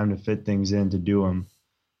there is time to fit things in, to do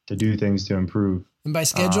things to improve. And by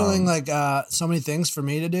scheduling so many things for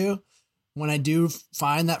me to do, when I do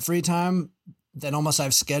find that free time that almost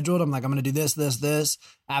I've scheduled, I'm like, I'm going to do this, this, this.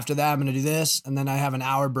 After that, I'm going to do this. And then I have an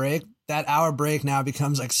hour break. That hour break now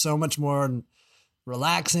becomes like so much more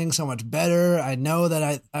relaxing, so much better. I know that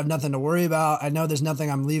I have nothing to worry about. I know there's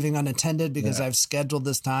nothing I'm leaving unattended because I've scheduled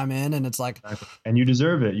this time in, and it's like, and you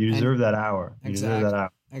deserve it. You deserve that hour. You deserve that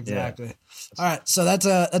hour. Exactly. Yeah. All right. So that's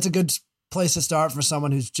a good place to start for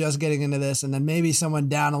someone who's just getting into this, and then maybe someone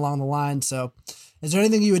down along the line. So is there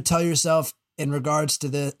anything you would tell yourself in regards to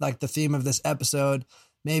the theme of this episode,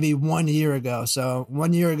 maybe 1 year ago? So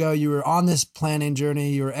 1 year ago, you were on this planning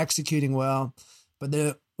journey, you were executing well,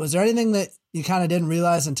 But was there anything that you kind of didn't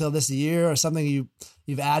realize until this year, or something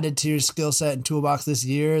you've added to your skill set and toolbox this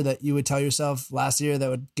year that you would tell yourself last year that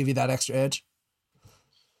would give you that extra edge?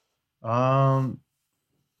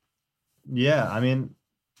 Yeah, I mean,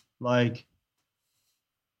 like,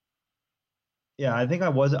 yeah, I think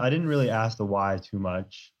I didn't really ask the why too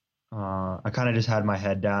much. I kind of just had my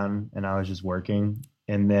head down and I was just working.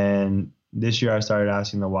 And then this year I started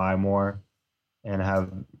asking the why more, and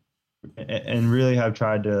really have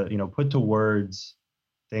tried to, put to words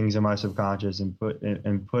things in my subconscious, and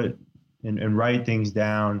write things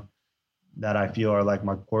down that I feel are like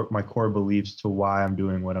my core beliefs to why I'm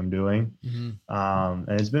doing what I'm doing. Mm-hmm.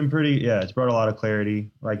 And it's been it's brought a lot of clarity,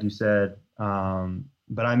 like you said.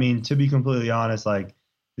 But I mean, to be completely honest, like,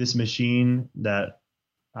 this machine that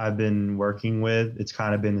I've been working with, it's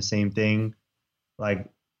kind of been the same thing. Like,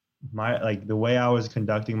 the way I was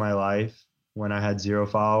conducting my life when I had 0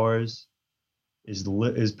 followers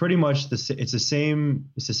is pretty much it's the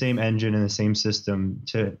same engine and the same system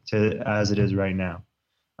as it is right now.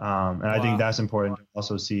 And I think that's important to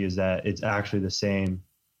also see, is that it's actually the same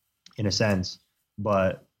in a sense.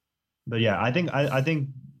 But yeah, I think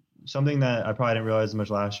something that I probably didn't realize as much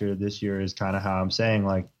last year, this year, is kind of how I'm saying,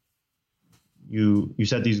 like, you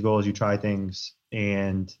set these goals, you try things,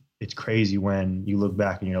 and it's crazy when you look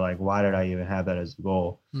back and you're like, why did I even have that as a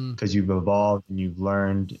goal? Because you've evolved and you've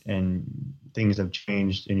learned and things have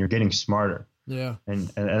changed and you're getting smarter. Yeah. And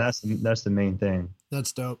that's the main thing.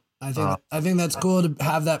 That's dope. I think that's cool to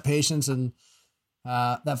have that patience and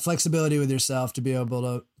that flexibility with yourself to be able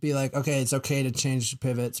to be like, okay, it's okay to change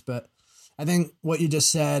pivots. But I think what you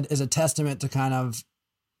just said is a testament to kind of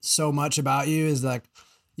so much about you, is like,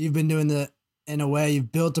 you've been doing in a way,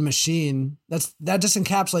 you've built a machine that just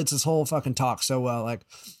encapsulates this whole fucking talk so well. Like,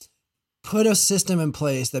 put a system in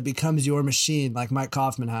place that becomes your machine, like Mike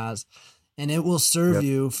Kaufman has, and it will serve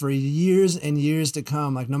you for years and years to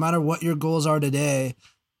come. Like, no matter what your goals are today,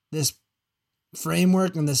 this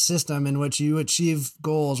framework and the system in which you achieve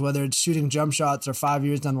goals, whether it's shooting jump shots or 5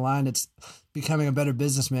 years down the line, it's becoming a better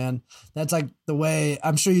businessman. That's like the way,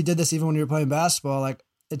 I'm sure you did this even when you were playing basketball. Like,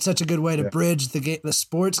 it's such a good way to bridge the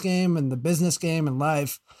sports game and the business game and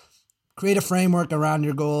life. Create a framework around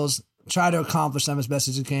your goals, try to accomplish them as best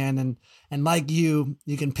as you can. And like you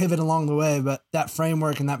can pivot along the way, but that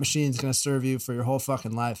framework and that machine is going to serve you for your whole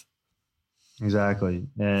fucking life. Exactly.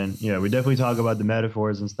 And we definitely talk about the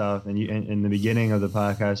metaphors and stuff. And in the beginning of the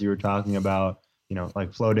podcast, you were talking about,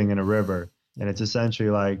 like floating in a river. And it's essentially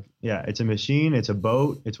like, it's a machine, it's a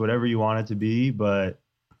boat, it's whatever you want it to be. But,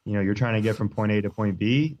 you're trying to get from point A to point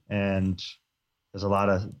B, and there's a lot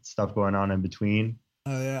of stuff going on in between.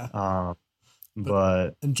 Oh yeah.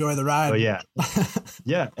 But enjoy the ride. But yeah.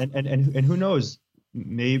 Yeah. And who knows,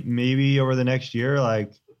 maybe over the next year,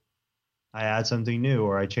 like, I add something new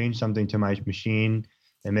or I change something to my machine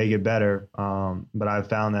and make it better. But I've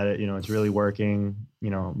found that it's really working,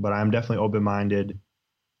 but I'm definitely open-minded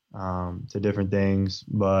to different things.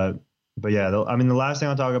 But yeah, I mean, the last thing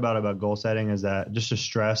I'll talk about goal setting is that, just to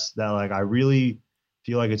stress that, like, I really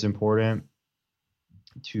feel like it's important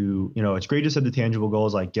to, it's great to set the tangible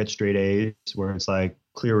goals, like get straight A's, where it's like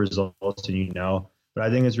clear results and but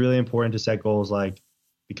I think it's really important to set goals like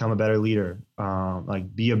become a better leader,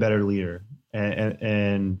 like be a better leader,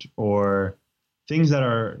 and or things that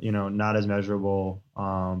are, not as measurable,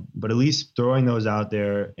 but at least throwing those out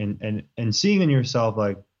there and seeing in yourself,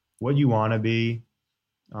 like, what you want to be.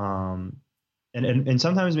 And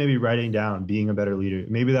sometimes maybe writing down being a better leader,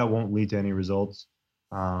 maybe that won't lead to any results.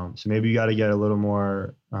 So maybe you got to get a little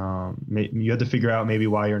more, you have to figure out maybe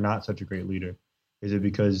why you're not such a great leader. Is it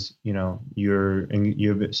because, you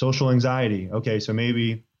have social anxiety? Okay. So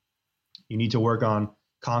maybe you need to work on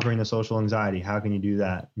conquering the social anxiety. How can you do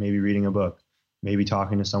that? Maybe reading a book, maybe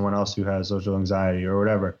talking to someone else who has social anxiety or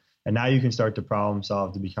whatever. And now you can start to problem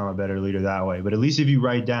solve to become a better leader that way. But at least if you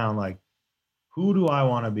write down, like, who do I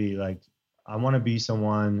want to be? Like, I want to be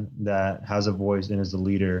someone that has a voice and is a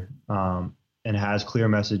leader, and has clear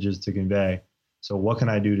messages to convey. So what can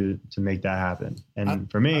I do to make that happen? And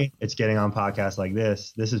for me, it's getting on podcasts like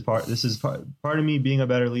this. This is part of me being a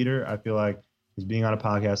better leader. I feel like is being on a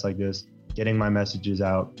podcast like this, getting my messages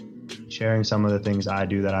out, sharing some of the things I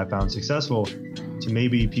do that I found successful, to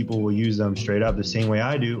maybe people will use them straight up the same way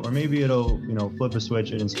I do, or maybe it'll, flip a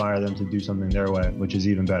switch and inspire them to do something their way, which is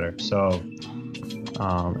even better. So,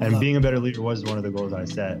 and being a better leader was one of the goals I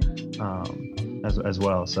set, as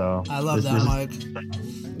well. So I love that, Mike.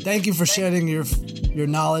 Thank you for sharing your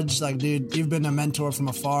knowledge. Like, dude, you've been a mentor from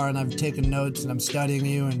afar, and I've taken notes and I'm studying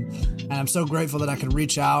you, and I'm so grateful that I can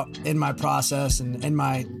reach out in my process and in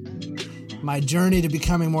my my journey to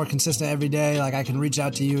becoming more consistent every day. Like I can reach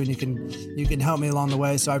out to you and you can help me along the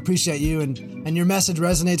way. So I appreciate you, and your message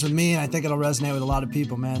resonates with me, and I think it'll resonate with a lot of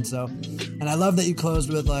people, man. So, and I love that you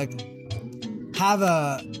closed with like, have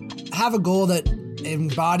a goal that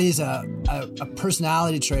embodies a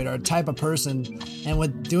personality trait or a type of person. And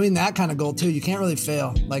with doing that kind of goal too, you can't really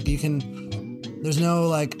fail. Like there's no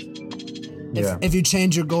like, if you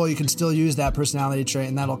change your goal, you can still use that personality trait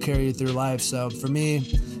and that'll carry you through life. So for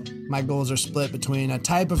me, my goals are split between a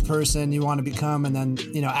type of person you want to become and then,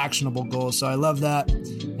 actionable goals. So I love that.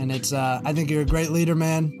 And it's, I think you're a great leader,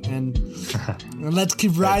 man. And let's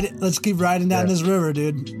keep riding down this river,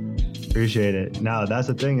 dude. Appreciate it. No, that's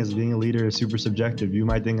the thing, is being a leader is super subjective. You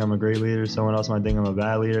might think I'm a great leader. Someone else might think I'm a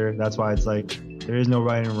bad leader. That's why it's like, there is no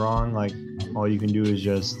right and wrong. Like all you can do is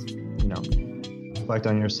just, reflect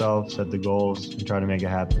on yourself, set the goals, and try to make it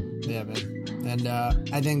happen. Yeah, man. And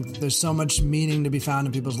I think there's so much meaning to be found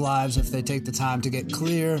in people's lives if they take the time to get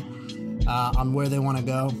clear on where they want to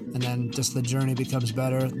go. And then just the journey becomes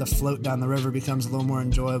better. The float down the river becomes a little more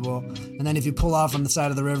enjoyable. And then if you pull off on the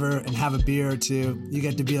side of the river and have a beer or two, you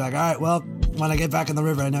get to be like, all right, well, when I get back in the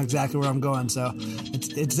river, I know exactly where I'm going. So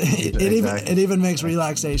it even makes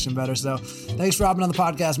relaxation better. So thanks for hopping on the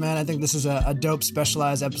podcast, man. I think this is a dope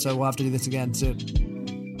specialized episode. We'll have to do this again soon.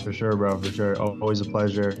 For sure, bro. For sure. Always a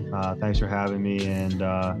pleasure. Thanks for having me. And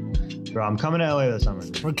bro, I'm coming to LA this summer.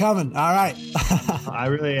 We're coming. All right. I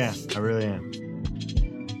really am.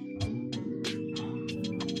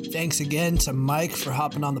 Thanks again to Mike for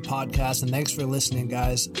hopping on the podcast, and thanks for listening,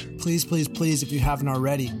 guys. Please, please, please, if you haven't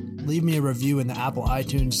already, leave me a review in the Apple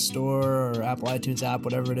iTunes store or Apple iTunes app,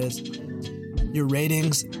 whatever it is. Your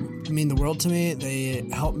ratings mean the world to me. They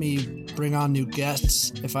help me bring on new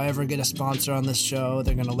guests. If I ever get a sponsor on this show,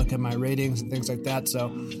 they're going to look at my ratings and things like that.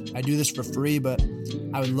 So I do this for free, but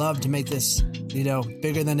I would love to make this,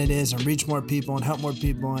 bigger than it is and reach more people and help more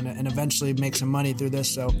people and eventually make some money through this.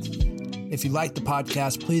 So if you like the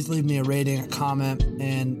podcast, please leave me a rating, a comment,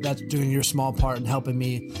 and that's doing your small part in helping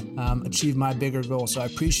me achieve my bigger goal. So I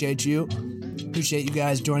appreciate you. Appreciate you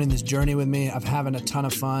guys joining this journey with me. I'm having a ton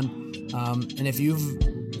of fun. And if you've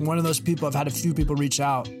one of those people, I've had a few people reach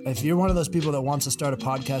out. If you're one of those people that wants to start a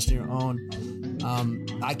podcast of your own,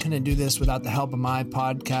 I couldn't do this without the help of my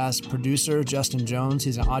podcast producer, Justin Jones.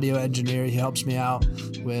 He's an audio engineer. He helps me out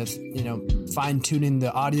with, fine-tuning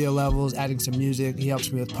the audio levels, adding some music. He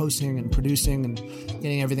helps me with posting and producing and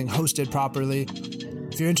getting everything hosted properly.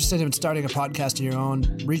 If you're interested in starting a podcast of your own,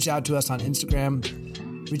 reach out to us on Instagram.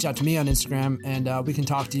 Reach out to me on Instagram, and we can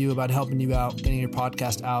talk to you about helping you out, getting your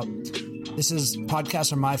podcast out.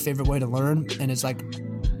 Podcasts are my favorite way to learn, and it's like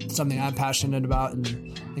something I'm passionate about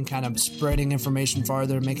and kind of spreading information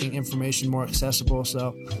farther, making information more accessible.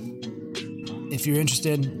 So if you're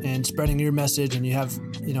interested in spreading your message and you have,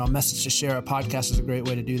 a message to share, a podcast is a great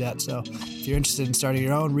way to do that. So if you're interested in starting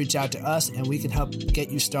your own, reach out to us and we can help get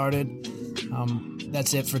you started.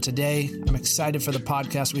 That's it for today. I'm excited for the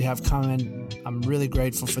podcast we have coming. I'm really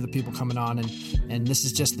grateful for the people coming on, and this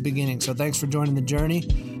is just the beginning. So thanks for joining the journey,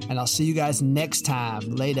 and I'll see you guys next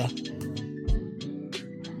time. Later.